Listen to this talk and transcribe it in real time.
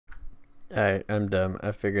Alright, I'm dumb.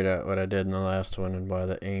 I figured out what I did in the last one and why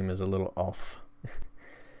the aim is a little off.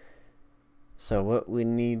 So what we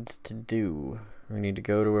need to do, we need to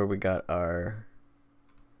go to where we got our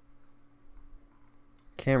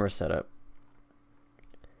camera set up.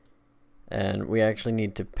 And we actually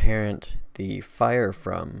need to parent the fire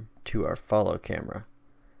from to our follow camera.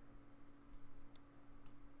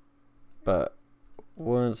 But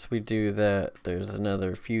once we do that, there's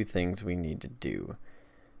another few things we need to do.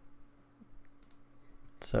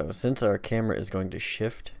 So since our camera is going to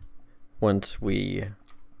shift once we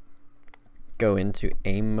go into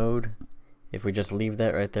aim mode, if we just leave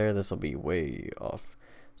that right there, this will be way off.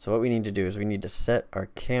 So what we need to do is we need to set our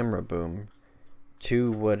camera boom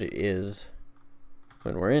to what it is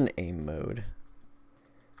when we're in aim mode.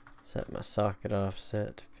 Set my socket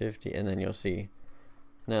offset 50, and then you'll see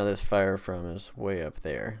now this fire from is way up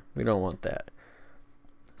there. We don't want that.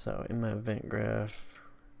 So in my event graph,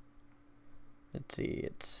 let's see,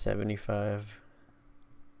 it's 75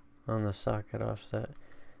 on the socket offset.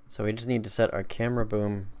 So we just need to set our camera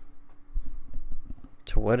boom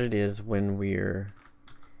to what it is when we're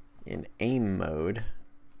in aim mode.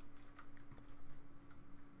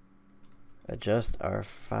 Adjust our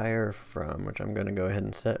fire from, which I'm going to go ahead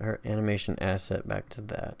and set her animation asset back to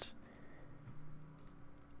that.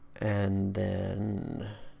 And then,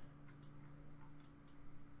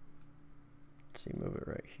 let's see, move it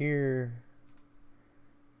right here.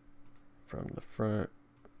 From the front,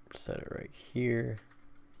 set it right here.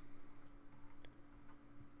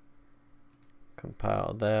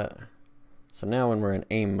 Compile that. So now when we're in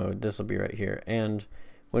aim mode, this will be right here. And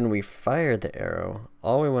when we fire the arrow,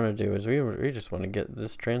 all we want to do is we just want to get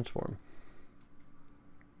this transform.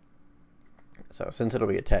 So since it'll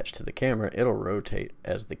be attached to the camera, it'll rotate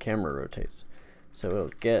as the camera rotates. So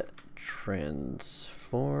it'll get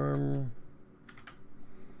transform,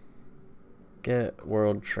 get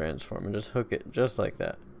world transform, and just hook it just like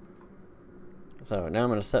that. So now I'm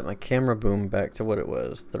going to set my camera boom back to what it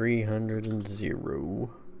was, 300 and 0.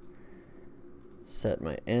 Set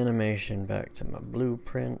my animation back to my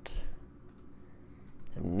blueprint.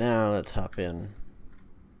 And now let's hop in.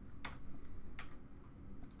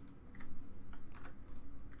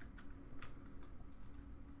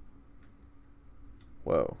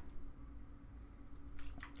 Whoa.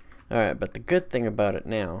 Alright, but the good thing about it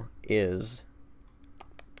now is,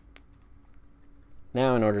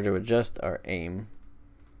 now in order to adjust our aim,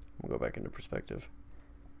 we'll go back into perspective,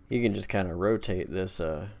 you can just kind of rotate this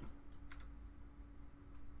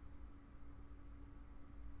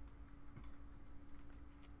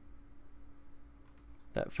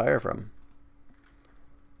that fire from.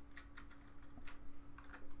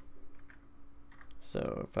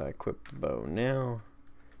 So if I equip the bow now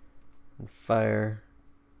and fire,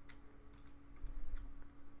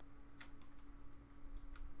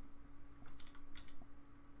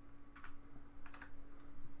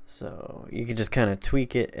 so you can just kind of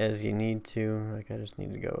tweak it as you need to. Like I just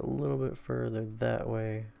need to go a little bit further that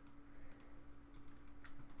way.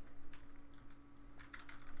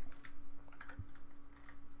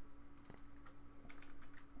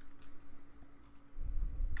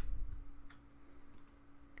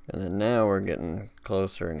 And then now we're getting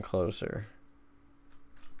closer and closer.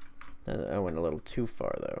 I went a little too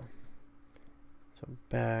far though. So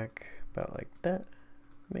back about like that,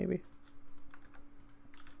 maybe.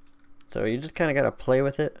 So you just kind of got to play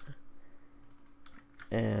with it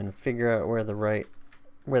and figure out where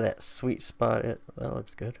where that sweet spot is. That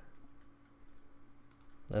looks good.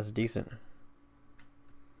 That's decent.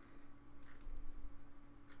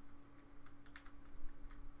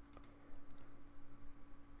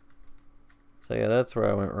 So yeah, that's where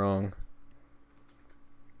I went wrong.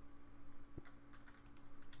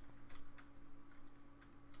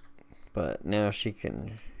 But now she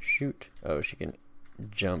can shoot. Oh, she can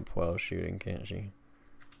jump while shooting, can't she?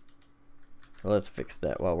 Well, let's fix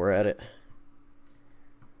that while we're at it.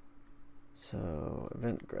 So,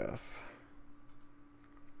 event graph.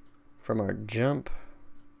 From our jump,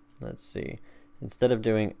 let's see. Instead of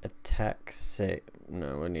doing attack say,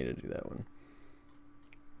 no, we need to do that one.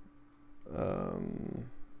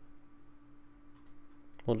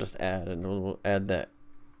 We'll just add, and we'll add that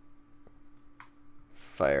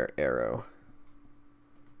fire arrow.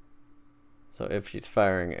 So if she's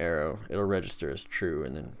firing arrow, it'll register as true,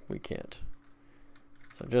 and then we can't.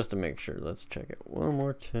 So just to make sure, let's check it one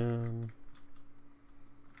more time.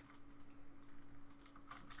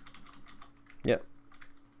 Yep.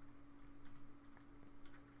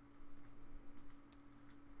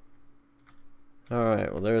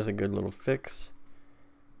 Alright, well there's a good little fix.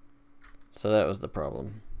 So that was the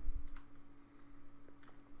problem.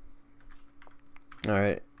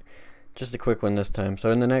 Alright, just a quick one this time.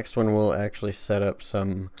 So in the next one we'll actually set up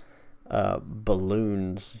some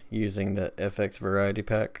balloons using the FX Variety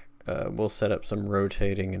Pack. We'll set up some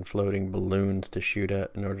rotating and floating balloons to shoot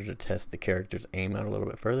at in order to test the character's aim out a little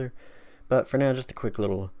bit further. But for now, just a quick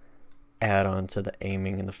little add-on to the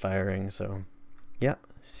aiming and the firing. So yeah,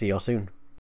 see y'all soon.